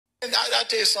I'll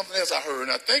tell you something else I heard.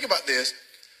 Now, think about this,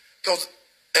 because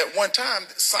at one time,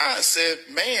 science said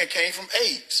man came from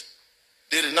apes.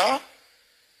 Did it not?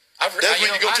 That's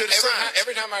when you go to the science.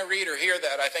 Every time I read or hear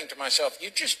that, I think to myself,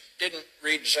 you just didn't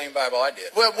read the same Bible I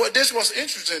did. Well, this was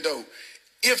interesting, though.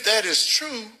 If that is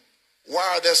true,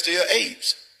 why are there still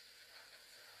apes?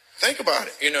 Think about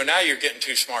it. You know, now you're getting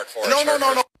too smart for it.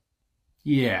 No.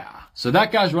 Yeah, so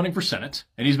that guy's running for Senate,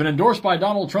 and he's been endorsed by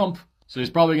Donald Trump, so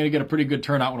he's probably going to get a pretty good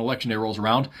turnout when Election Day rolls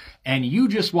around. And you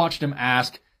just watched him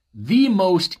ask the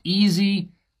most easy,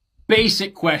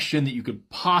 basic question that you could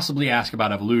possibly ask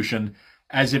about evolution,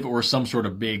 as if it were some sort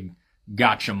of big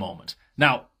gotcha moment.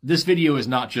 Now, this video is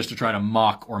not just to try to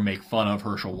mock or make fun of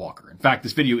Herschel Walker. In fact,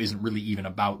 this video isn't really even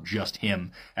about just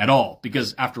him at all,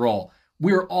 because after all,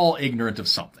 we're all ignorant of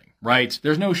something, right?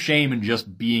 There's no shame in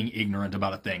just being ignorant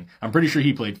about a thing. I'm pretty sure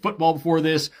he played football before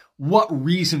this. What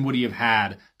reason would he have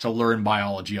had to learn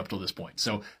biology up till this point?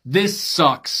 So this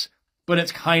sucks, but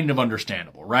it's kind of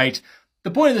understandable, right?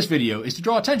 The point of this video is to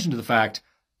draw attention to the fact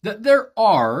that there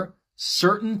are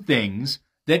certain things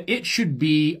that it should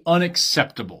be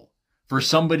unacceptable for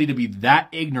somebody to be that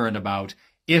ignorant about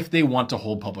if they want to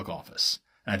hold public office.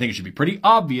 And I think it should be pretty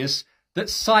obvious that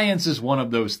science is one of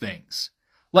those things.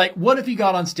 Like, what if he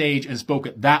got on stage and spoke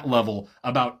at that level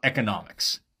about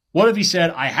economics? What if he said,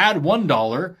 I had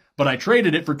 $1, but I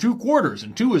traded it for 2 quarters,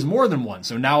 and 2 is more than 1,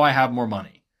 so now I have more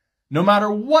money? No matter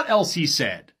what else he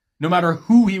said, no matter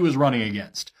who he was running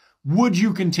against, would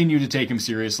you continue to take him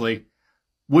seriously?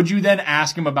 Would you then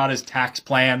ask him about his tax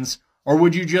plans? Or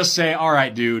would you just say, all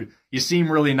right, dude, you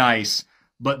seem really nice,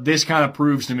 but this kind of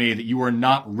proves to me that you are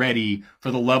not ready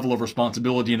for the level of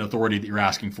responsibility and authority that you're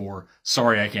asking for.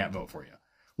 Sorry, I can't vote for you.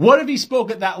 What if he spoke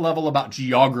at that level about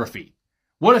geography?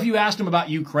 What if you asked him about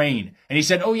Ukraine and he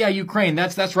said, oh yeah, Ukraine,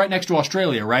 that's right next to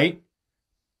Australia, right?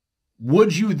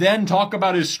 Would you then talk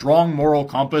about his strong moral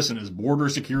compass and his border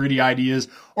security ideas?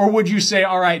 Or would you say,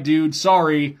 all right, dude,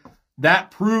 sorry,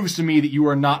 that proves to me that you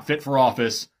are not fit for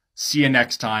office. See you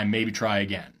next time. Maybe try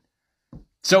again.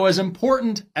 So as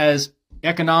important as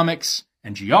economics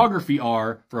and geography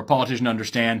are for a politician to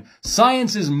understand,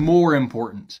 science is more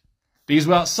important. Because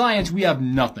without science, we have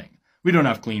nothing. We don't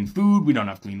have clean food. We don't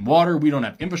have clean water. We don't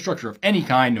have infrastructure of any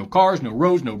kind. No cars, no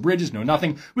roads, no bridges, no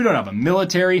nothing. We don't have a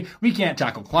military. We can't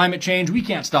tackle climate change. We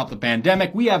can't stop the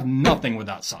pandemic. We have nothing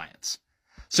without science.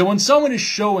 So when someone is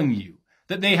showing you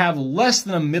that they have less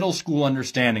than a middle school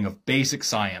understanding of basic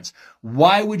science,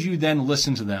 why would you then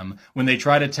listen to them when they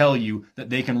try to tell you that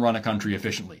they can run a country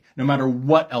efficiently, no matter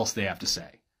what else they have to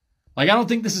say? Like, I don't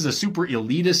think this is a super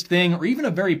elitist thing or even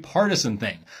a very partisan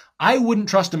thing. I wouldn't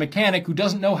trust a mechanic who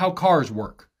doesn't know how cars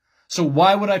work. So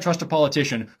why would I trust a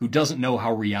politician who doesn't know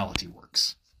how reality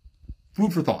works?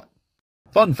 Food for thought.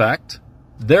 Fun fact,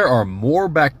 there are more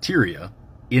bacteria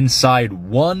inside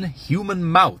one human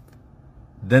mouth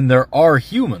than there are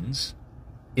humans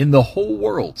in the whole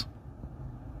world.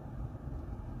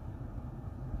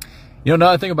 You know, now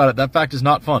that I think about it, that fact is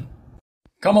not fun.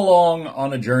 Come along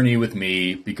on a journey with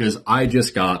me because I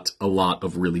just got a lot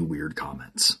of really weird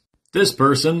comments. This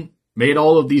person made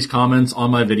all of these comments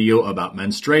on my video about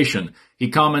menstruation. He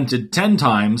commented 10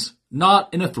 times,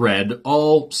 not in a thread,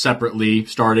 all separately,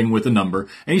 starting with a number.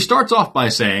 And he starts off by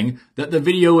saying that the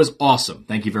video is awesome,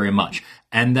 thank you very much,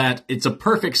 and that it's a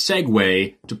perfect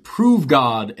segue to prove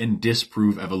God and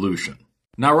disprove evolution.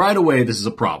 Now, right away, this is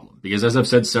a problem, because as I've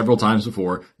said several times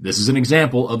before, this is an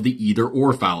example of the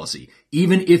either-or fallacy.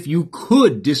 Even if you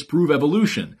could disprove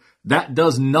evolution, that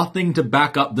does nothing to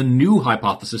back up the new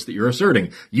hypothesis that you're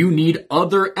asserting. You need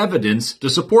other evidence to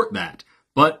support that.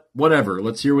 But whatever,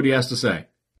 let's hear what he has to say.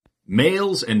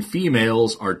 Males and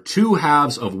females are 2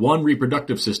 halves of one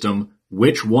reproductive system.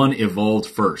 Which one evolved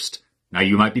first? Now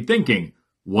you might be thinking,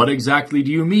 what exactly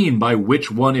do you mean by which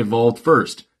one evolved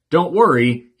first? Don't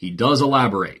worry, he does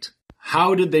elaborate.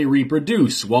 How did they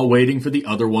reproduce while waiting for the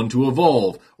other one to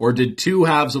evolve? Or did 2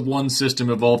 halves of one system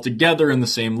evolve together in the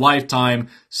same lifetime,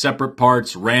 separate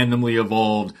parts randomly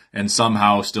evolved, and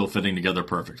somehow still fitting together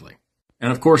perfectly?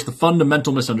 And of course, the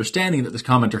fundamental misunderstanding that this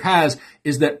commenter has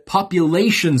is that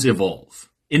populations evolve.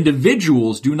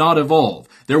 Individuals do not evolve.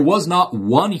 There was not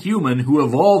one human who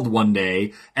evolved one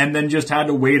day and then just had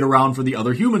to wait around for the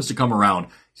other humans to come around.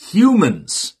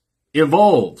 Humans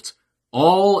evolved,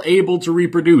 all able to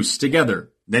reproduce together.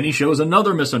 Then he shows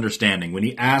another misunderstanding when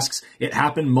he asks, it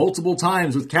happened multiple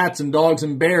times with cats and dogs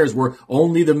and bears where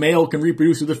only the male can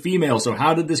reproduce with the female, so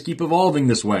how did this keep evolving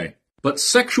this way? But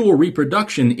sexual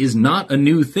reproduction is not a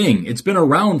new thing. It's been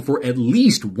around for at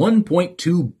least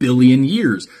 1.2 billion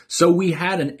years. So we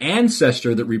had an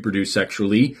ancestor that reproduced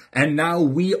sexually, and now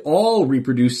we all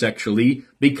reproduce sexually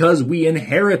because we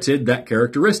inherited that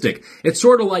characteristic. It's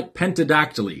sort of like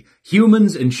pentadactyly.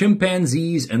 Humans and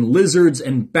chimpanzees and lizards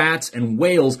and bats and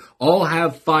whales all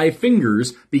have 5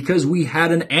 fingers because we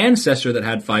had an ancestor that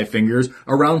had 5 fingers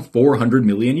around 400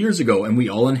 million years ago, and we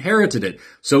all inherited it.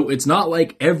 So it's not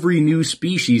like every new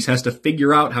species has to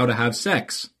figure out how to have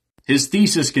sex. His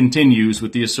thesis continues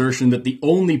with the assertion that the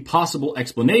only possible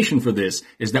explanation for this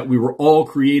is that we were all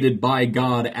created by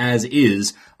God as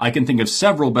is. I can think of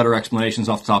several better explanations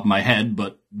off the top of my head,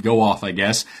 but go off, I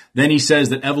guess. Then he says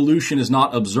that evolution is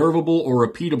not observable or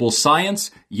repeatable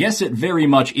science. Yes, it very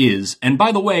much is. And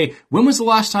by the way, when was the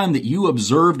last time that you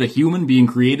observed a human being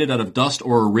created out of dust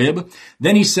or a rib?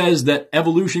 Then he says that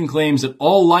evolution claims that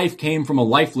all life came from a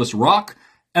lifeless rock.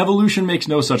 Evolution makes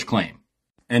no such claim.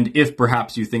 And if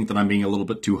perhaps you think that I'm being a little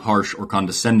bit too harsh or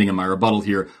condescending in my rebuttal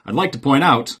here, I'd like to point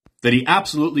out that he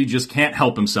absolutely just can't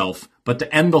help himself but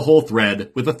to end the whole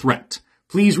thread with a threat.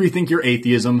 Please rethink your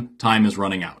atheism, time is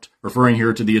running out. Referring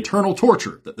here to the eternal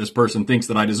torture that this person thinks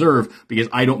that I deserve because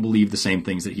I don't believe the same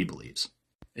things that he believes.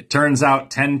 It turns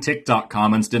out 10 TikTok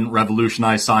comments didn't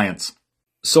revolutionize science.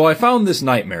 So I found this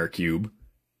nightmare cube,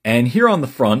 and here on the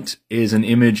front is an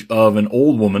image of an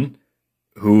old woman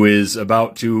who is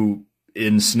about to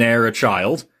ensnare a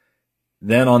child.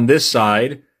 Then on this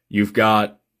side, you've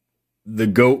got the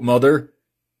goat mother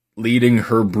leading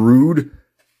her brood.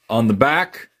 On the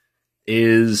back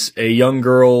is a young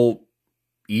girl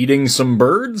eating some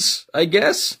birds, I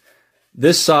guess.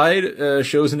 This side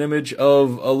shows an image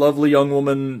of a lovely young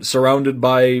woman surrounded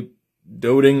by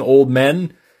doting old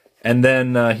men. And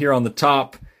then here on the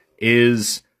top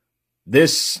is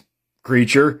this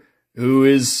creature who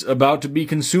is about to be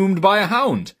consumed by a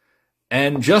hound.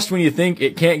 And just when you think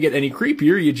it can't get any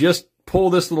creepier, you just pull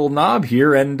this little knob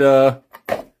here and,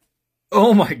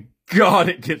 oh my God,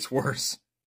 it gets worse.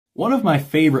 One of my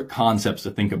favorite concepts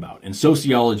to think about in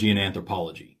sociology and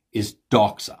anthropology is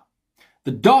doxa.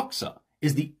 The doxa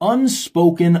is the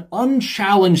unspoken,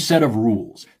 unchallenged set of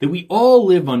rules that we all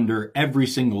live under every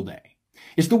single day.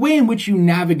 It's the way in which you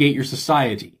navigate your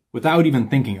society without even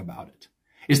thinking about it.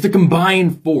 It's the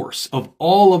combined force of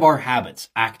all of our habits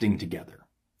acting together.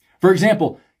 For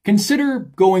example, consider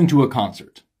going to a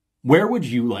concert. Where would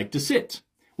you like to sit?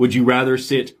 Would you rather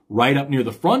sit right up near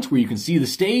the front where you can see the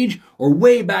stage, or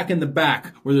way back in the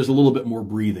back where there's a little bit more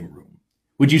breathing room?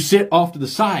 Would you sit off to the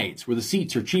sides where the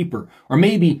seats are cheaper, or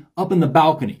maybe up in the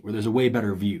balcony where there's a way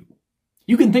better view?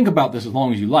 You can think about this as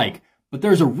long as you like, but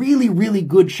there's a really, really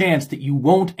good chance that you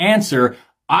won't answer,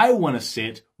 I want to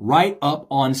sit right up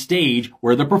on stage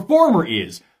where the performer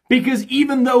is. Because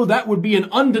even though that would be an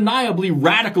undeniably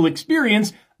radical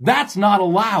experience, that's not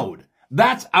allowed.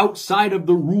 That's outside of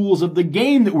the rules of the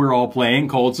game that we're all playing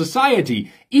called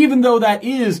society. Even though that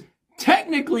is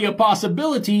technically a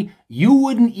possibility, you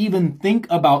wouldn't even think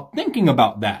about thinking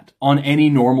about that on any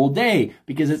normal day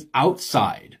because it's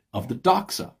outside of the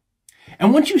doxa.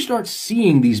 And once you start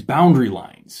seeing these boundary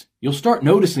lines, you'll start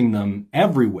noticing them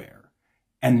everywhere.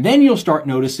 And then you'll start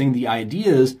noticing the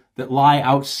ideas that lie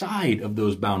outside of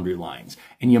those boundary lines.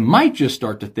 And you might just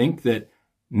start to think that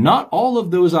not all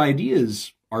of those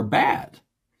ideas are bad.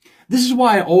 This is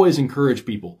why I always encourage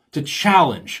people to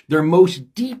challenge their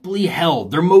most deeply held,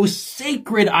 their most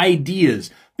sacred ideas.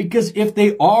 Because if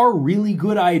they are really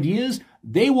good ideas,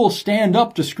 they will stand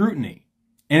up to scrutiny.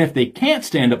 And if they can't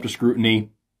stand up to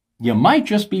scrutiny, you might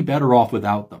just be better off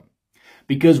without them.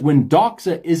 Because when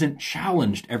doxa isn't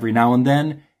challenged every now and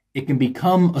then, it can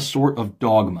become a sort of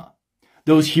dogma.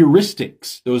 Those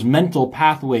heuristics, those mental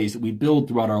pathways that we build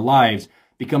throughout our lives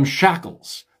become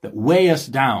shackles that weigh us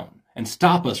down and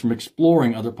stop us from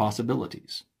exploring other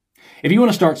possibilities. If you want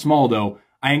to start small, though,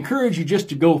 I encourage you just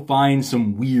to go find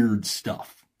some weird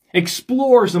stuff.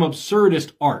 Explore some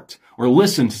absurdist art, or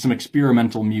listen to some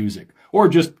experimental music, or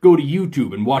just go to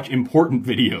YouTube and watch important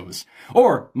videos.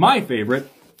 Or, my favorite,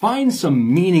 find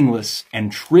some meaningless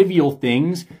and trivial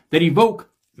things that evoke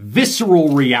visceral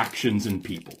reactions in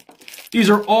people.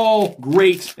 These are all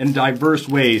great and diverse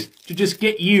ways to just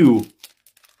get you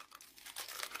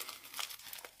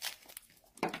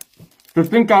to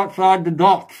think outside the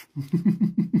box.